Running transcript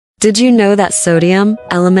Did you know that sodium,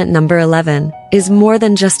 element number 11, is more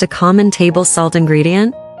than just a common table salt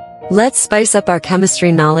ingredient? Let's spice up our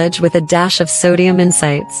chemistry knowledge with a dash of sodium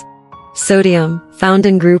insights. Sodium, found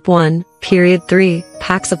in group 1, period 3,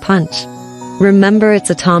 packs a punch. Remember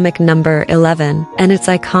its atomic number 11 and its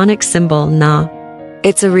iconic symbol Na.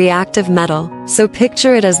 It's a reactive metal, so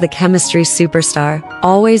picture it as the chemistry superstar,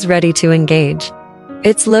 always ready to engage.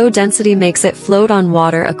 Its low density makes it float on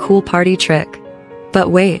water, a cool party trick. But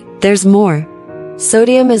wait, there's more.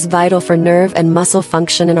 Sodium is vital for nerve and muscle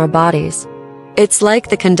function in our bodies. It's like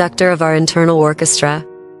the conductor of our internal orchestra.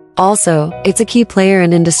 Also, it's a key player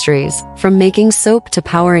in industries, from making soap to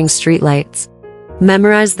powering streetlights.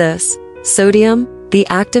 Memorize this. Sodium, the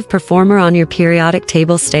active performer on your periodic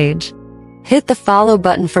table stage. Hit the follow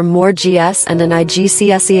button for more GS and an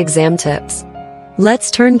IGCSE exam tips.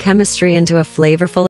 Let's turn chemistry into a flavorful